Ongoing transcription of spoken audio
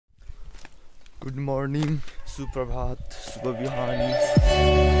Good morning, सुप्रभात, शुभ बिहानी।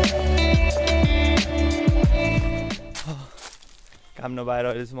 काम नभएर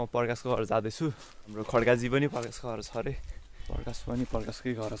अहिले चाहिँ म प्रकाशको घर जाँदैछु। हाम्रो खड्काजी पनि प्रकाशको घर छ अरे। प्रकाश पनि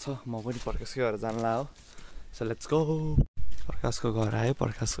प्रकाशकै घर छ, म पनि प्रकाशकै घर जान लाग्यो। So let's go. प्रकाशको घर आयो,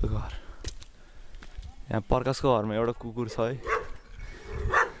 प्रकाशको घर। यहाँ प्रकाशको घरमा एउटा कुकुर छ है।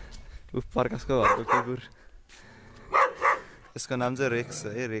 प्रकाशको घरको कुकुर। यसको नाम चाहिँ रेक्स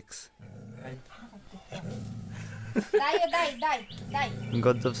है, रेक्स।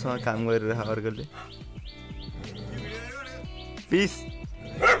 गजबसँग काम गरिरहेको अर्कोले। पिस।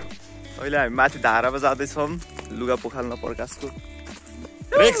 अहिले हामी माथि धारामा जाँदैछौँ लुगा पोखाल्न प्रकाशको।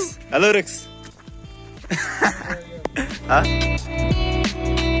 Racks, hello racks.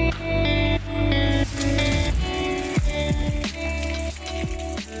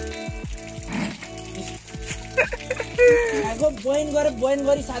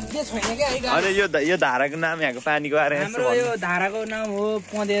 अनि यो धाराको नाम यहाँको पानीको आएर हाम्रो यो धाराको नाम हो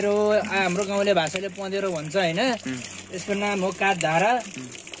पँधेरो। हाम्रो गाउँले भाषाले पँधेरो भन्छ होइन। यसको नाम हो काठ धारा।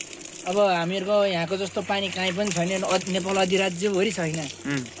 अब हामीहरूको यहाँको जस्तो पानी कहीँ पनि छैन, नेपाल अधिराज्यभरि छैन।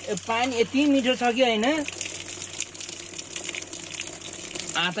 यो पानी यति मिठो छ कि होइन,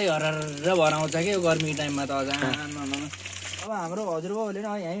 आँतै हरार भराउँछ कि यो गर्मी टाइममा त। अझ अब हाम्रो हजुरबाउले न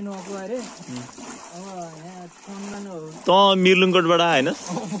यहीँ नुहाएको अरे। अब यहाँ त मिर्लुङकोटबाट होइन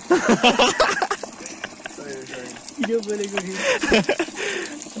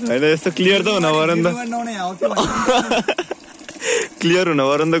होइन, यस्तो क्लियर त हुन पर्यो नि त। क्लियर हुन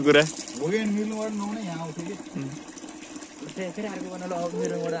पर्यो नि त कुरा।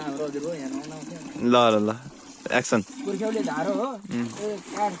 ल ल ल, एक्सन। पुर्ख्यौले धारो हो,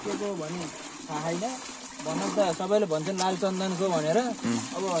 काठ के को भने थाहा छैन। भन्नु त सबैले भन्छन् लाल चन्दनको भनेर।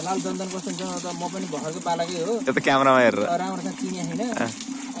 अब लाल चन्दन कस्तो हुन्छ त, म पनि भर्खरको पालाकै हो। त्यो त क्यामेरामा हेरेर राम्रोसँग चिने छैन।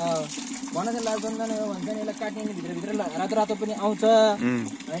 भन चाहिँ लाल चन्दन हो भन्छन्। यसलाई काट्ने भित्रभित्र रातो रातो पनि आउँछ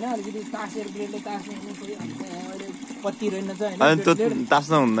होइन। अलिकति तासेर ब्लेडले तास्ने अहिले पत्ती रहेन चाहिँ होइन,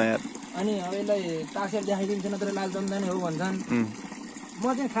 तास्न हुन्न यार। अनि अब यसलाई तासेर देखाइदिन्छ, नत्र लाल चन्दन हो भन्छन्।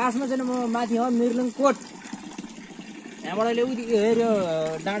 म चाहिँ खासमा चाहिँ म माथि हो मिर्लुङ कोट। यहाँबाट अहिले हेऱ्यो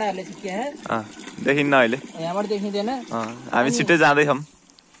डाँडाहरूले सिक्या देखिन्न अहिले, यहाँबाट देखिँदैन। हामी छिट्टै जाँदैछौँ।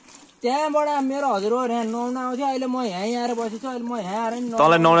 त्यहाँबाट मेरो हजुरबाउ यहाँ नुहाउन आउँथ्यो। अहिले म यहीँ आएर बसेको छु। अहिले म यहाँ आएर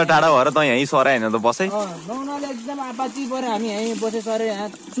तँलाई नुहाउन टाढा भएर त यहीँ सराइ होइन त बसै। नुहाउनले एकदम आपाची पऱ्यो। हामी यहीँ बसे सर यहाँ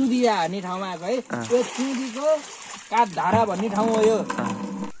चुदिया भन्ने ठाउँमा आएको है। यो चुदीको काठ धारा भन्ने ठाउँ हो यो।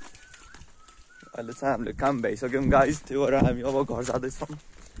 अहिले चाहिँ हामीले काम भइसक्यौँ गाइस। त्यो भएर हामी अब घर जाँदैछौँ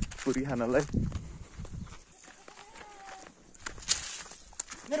पुरी खानलाई।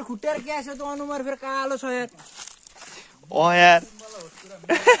 मेरो खुट्टेर क्या छ त अनुहार फेरि कालो छ यार। यार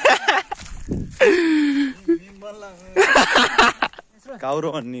काउरो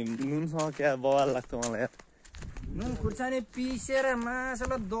भन्ने नुनसँग क्या बवाल लाग्छ मलाई यार। नुन खुर्सानी पिसेर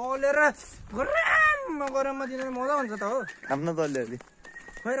मासुलाई दलेर गरममा गरममा दिनु मजा हुन्छ त हो। खान्न त अलिअलि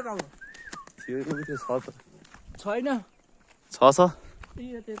खैर काउरो छैन। छ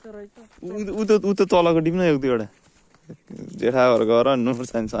ऊ त तलको टिम न एउटा जेठा घर गएर नुन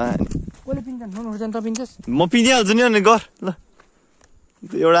खुर्सानी छ। कसले पिन्छ नुन खुर्सानी? त पिन्छस्? म पिनिहाल्छु नि। अनि गर ल,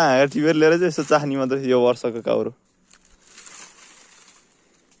 एउटा हाँगा टिपेर लिएर चाहिँ यसो चाख्ने मात्रै यो वर्षको काउरो।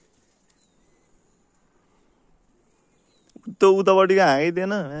 उतापट्टिको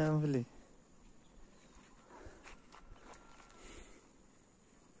हाँगिदिएन आफूले।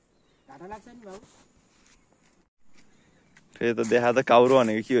 फेरि त देखा त काउरो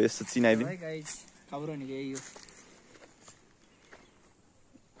भनेको के हो, यस्तो चिनाइदिनु। काउरो भनेको यही हो।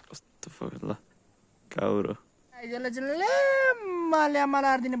 ल काउरो ल्यामा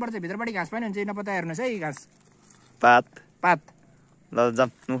लारिदिनु पर्छ। भित्रपट्टि घाँस पनि हुन्छ, नपत्ता हेर्नुहोस् है। घाँस पात पात ल जाम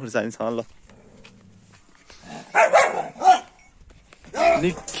नुन खुर्सानी छ ल।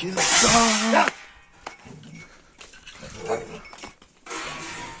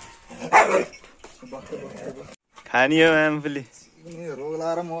 खानी हो आफूले रोग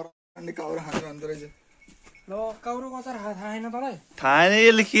लाएर मर्ने काउरो खानु भन्दो रहेछ। ल काउरोको अचार थाहा छैन तँलाई? थाहा नै,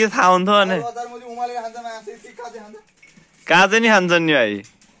 यसले के थाहा हुन्थ्यो भने। काँचै नि खान्छन् नि भाइ।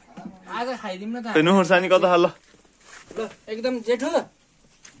 आज खाइदिउँ न त। नुन खुर्सानी कता छ ल? एकदम जेठो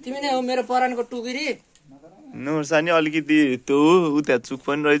तिमी नै हो मेरो परानको टुकिरी। नुन खुर्सानी अलिकति त्यो उ त्यहाँ चुक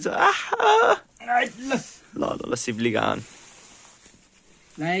पनि रहेछ। ल ल ल सिप्ली गान।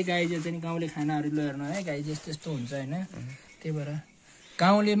 है गाई चाहिँ गाउँले खानाहरू हेर्नु है। गाई चाहिँ यस्तो हुन्छ होइन। त्यही भएर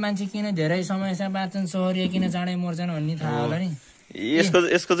गाउँले मान्छे किन धेरै समयसम्म बाँच्छन्, सहरिया किन चाँडै मर्छन् भन्ने थाहा होला नि।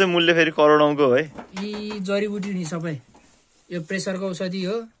 यसको चाहिँ मूल्य फेरि करोडौँको है। यी जडीबुटी नि सबै। यो प्रेसरको औषधि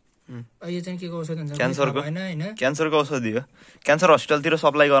हो। यो चाहिँ के को औषधि हुन्छ क्यान्सरको होइन होइन क्यान्सरको औषधि हो क्यान्सर हस्पिटलतिर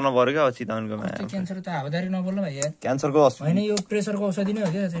सप्लाई गर्न पर्यो क्या चितवनकोमा क्यान्सर त हावादारी नबोल्नु भाइ यार क्यान्सरको होइन यो प्रेसरको औषधि नै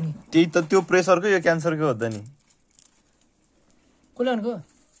हो क्या चाहिँ नि त्यही त त्यो प्रेसरको यो क्यान्सरको हो त नि कसले भनेको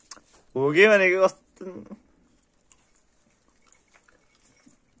हो कि भनेको कस्तो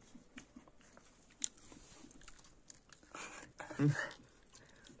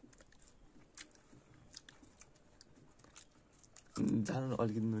जानु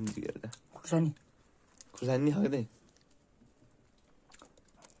अलिकति नुन दिएर खुर्सानी खुर्सानी नि खाँदै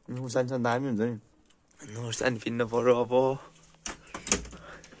खुर्सानी चाहिँ दामी हुन्छ नि खुर्सानी पिन्नु पर्यो अब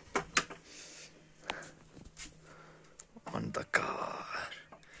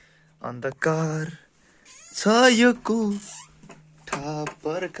अन्धकार छ यो कोठा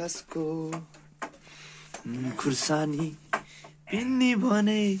प्रकाशको खुर्सानी पिन्नी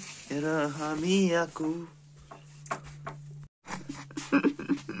भने र हामी आएको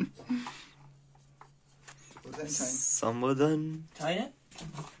सम्बोधन छैन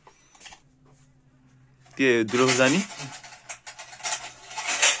के दुलो खुर्सानी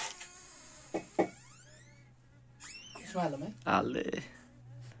यसमा हालौँ है हाल्दे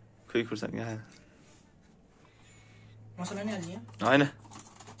खोइ खुर्सानी कहाँ मसला नै हाल्ने होइन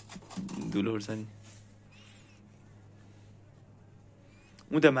दुलो खुर्सानी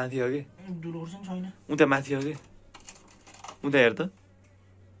उता माथि हो कि दुलो खुर्सानी छैन उता माथि हो कि उता हेर त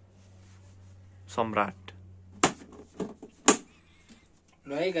सम्राट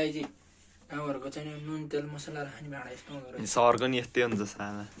ल है गाईजी गाउँहरूको चाहिँ नुन तेल मसला राख्ने भाँडा यस्तो हुँदो रहेछ सहरको नि यस्तै हुन्छ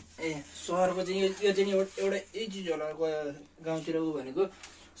साना ए सहरको चाहिँ यो चाहिँ एउटा यही चिज होला गाउँतिरको भनेको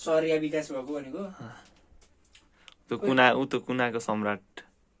सहरिया विकास भएको भनेको ऊ त कुनाको सम्राट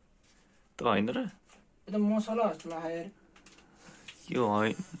त होइन र यो त मसला जस्तो लाग्यो यार यो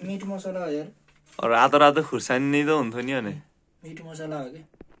होइन मिट मसला हो यार रातो रातो खुर्सानी नै त हुन्थ्यो नि भने मिट मसला हो कि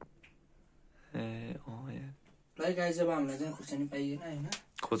ए अँ यार ल गाई जब हामीलाई चाहिँ खुर्सानी पाइएन होइन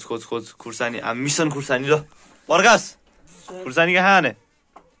खोज खोज खोज खुर्सानी मिसन खुर्सानी ल प्रकाश खुर्सानी कहाँ हाने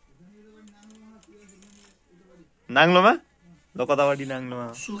नाङ्लोमा ल कतापट्टि नाङ्लोमा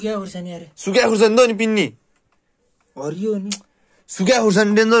सुक्या खुर्सानी अरे सुक्या खुर्सानी त नि पिन्नी हरियो नि सुक्या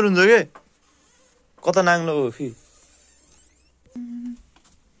खुर्सानी डेन्जर हुन्छ के कता नाङ्लो हो फि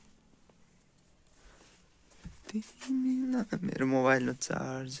मेरो मोबाइलमा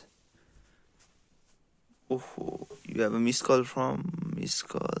चार्ज ओहो you have a miss call from miss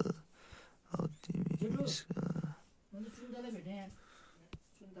call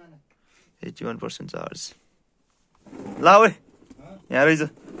 81% charge ला ओए यहाँ रहेछ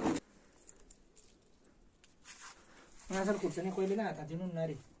खुर्सानी कहिले नै हात दिनु न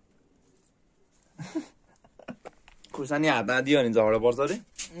रे खुर्सानी हातमा दियो भने झगडा पर्छ अरे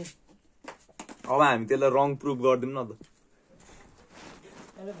अब हामी त्यसलाई रङ प्रुफ गरिदिउँ न त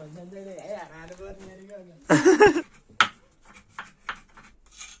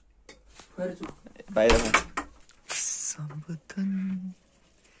बाहिर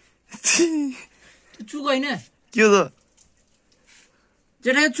चुक होइन के हो त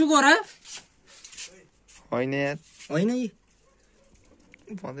जेठा चुक हो र होइन यार होइन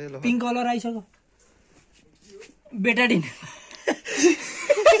पिङ्क कलर आइसक्यो बेटाडिन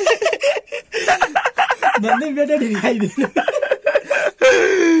भन्दै बेटाडिन खाइदिनु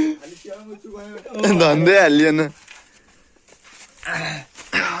धन्दै हालिएन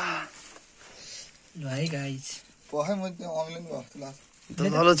ल है गाइज पखाइ म त्यो अनलाइन भएको जस्तो लाग्छ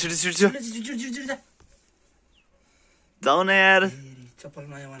ल छिटो छिटो जाऊ न यार चप्पल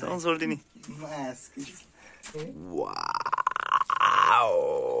नयाँ जाऊ छोडिदिने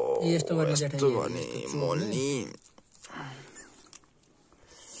यस्तो भने मोल्नी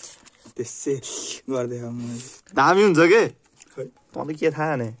त्यसै गर्दै दामी हुन्छ के तँले के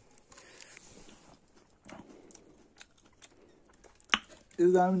थाहा नै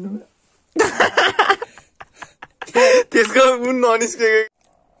त्यसको उन ननिस्केको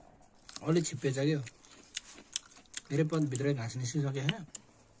अलि छिप्पेछ क्या धेरै पद भित्रै घाँस निस्किसक्यो होइन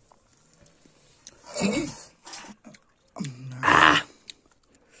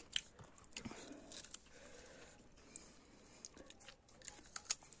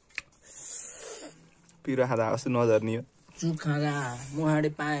पिरो खाँदा कस्तो नझर्ने हो चुक खाँदा मुहाडी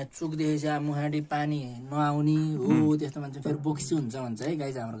चुक देखेपछि मुहाडी पानी नआउने हो त्यस्तो मान्छे फेरि बोक्सी हुन्छ भन्छ है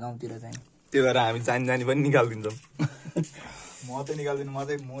गाई हाम्रो गाउँतिर चाहिँ त्यो भएर हामी जानी जानी पनि निकालिदिन्छौँ म त निकाल्दिनँ म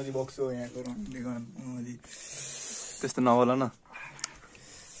चाहिँ मोजी बक्छु यहाँको मोजी त्यस्तो नहोला न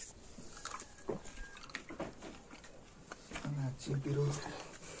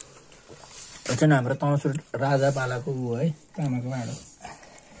चाहिँ हाम्रो तनसुर राजा पालाको ऊ है तामाको भाँडो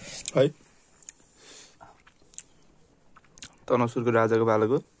है तनसुरको राजाको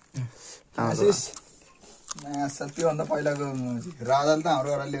पालाको त्योभन्दा पहिलाको राजाले त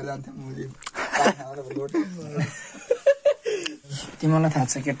हाम्रो घर लिएर जान्थ्यो मुजी तिमीलाई थाहा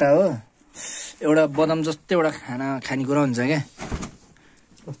छ केटा हो एउटा बदाम जस्तो एउटा खानेकुरा हुन्छ क्या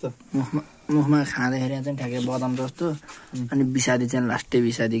मुखमा खाँदाखेरि चाहिँ ठ्याक्कै बदाम जस्तो अनि विषादी चाहिँ लास्टै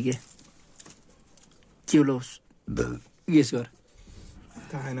विषादी के हो गेस गर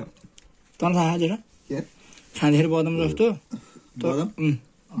थाहा छैन तँलाई थाहा छ खाँदाखेरि बदाम जस्तो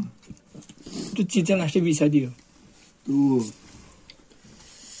त्यो चिज चाहिँ लास्टै विषादी हो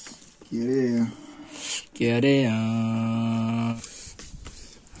के अरे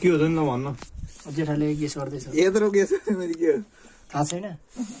के हो त नि भन्न जेठाले गेस गर्दैछ यत्रो गेस मैले के हो थाहा छैन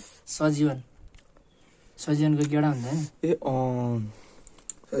सजीवनको गेडा हुन्छ नि ए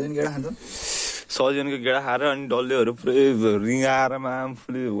सजिन गेडा खान्छ सजिवनको गेडा खाएर अनि डल्लेहरू पुरै रिङाएर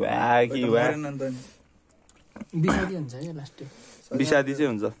पुरै कि विषादी हुन्छ क्या लास्टै विषादी चाहिँ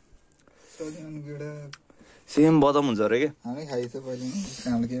हुन्छ सजिन गेडा सेम बदाम हुन्छ अरे क्या हामी खाइछ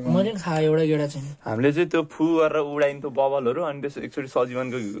पहिले मैले खाएँ एउटा गेडा चाहिँ हामीले चाहिँ त्यो फु गरेर उडाइन्थ्यो बबलहरू अनि त्यस एकचोटि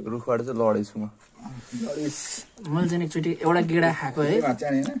सजीवनको रुखबाट चाहिँ लडेछु म मैले चाहिँ एकचोटि एउटा गेडा खाएको है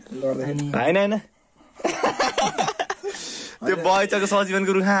होइन होइन त्यो बगैँचाको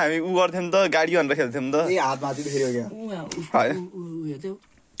सजीवनको रुखमा हामी उ गर्थ्यौँ त गाडी भनेर खेल्थ्यौँ त हातमाथि फेरि हो क्या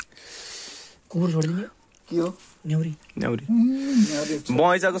कुकुर छोडिदिने के हो न्याउरी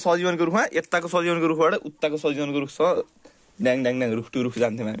बगैँचाको सजीवनको रुखमा यताको सजीवनको रुखबाट उताको सजीवनको रुख छ ड्याङ ड्याङ ड्याङ रुख टु रुख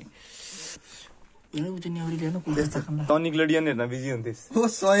जान्थ्यौँ हामी टनिक्लोडियन हेर्न बिजी हुन्थ्यौँ हो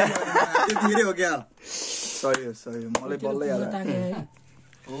सही हो क्या सही हो मलाई बल्लै याद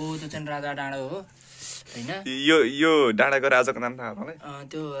हो त्यो चाहिँ राजा डाँडा हो होइन यो डाँडाको राजाको नाम थाहा मलाई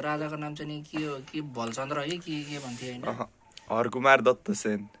त्यो राजाको नाम चाहिँ के हो के भलचन्द्र है के भन्थ्यो होइन हरकुमार दत्त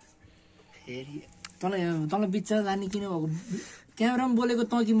सेन फेरि तँलाई बिचरा जाने किन भएको क्यामेरामा बोलेको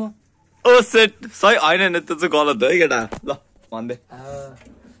तँ कि म ओ सेट सही होइन त्यो चाहिँ गलत हो है केटा ल भन्दे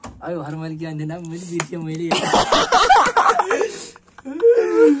अहिले घर मैले के भन्थेन मैले बिर्सेँ मैले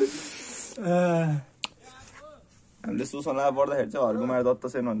हामीले सुसना पढ्दाखेरि चाहिँ हरकुमार दत्त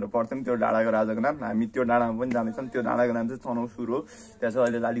सेन भनेर पढ्थ्यौँ त्यो डाँडाको राजाको नाम हामी त्यो डाँडामा पनि जाँदैछौँ त्यो डाँडाको नाम चाहिँ चनाउसुर हो त्यहाँ चाहिँ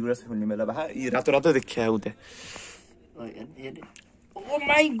अहिले लालीगुँडा खेल्ने बेला भए यी रातो रातो देखिया उ त्यहाँ ओ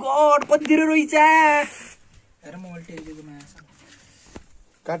माई गॉड कति धेरै रहेछ हेर म अल्टिएको माछा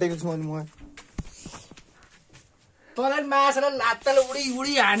काटेको छु मैले म तँलाई माछालाई लात्ताले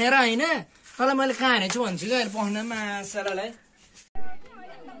उडी हानेर होइन तँलाई मैले कहाँ हानेछु भन्छु क्या अहिले पख्न माछालाई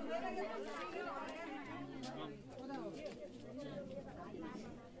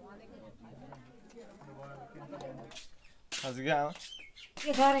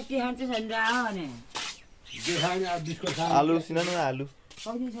आलु उसिना न आलु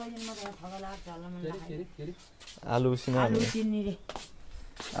आलु उसिना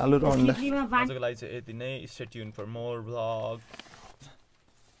आलु र अन्डा आजको लागि चाहिँ यति नै stay tune for more vlog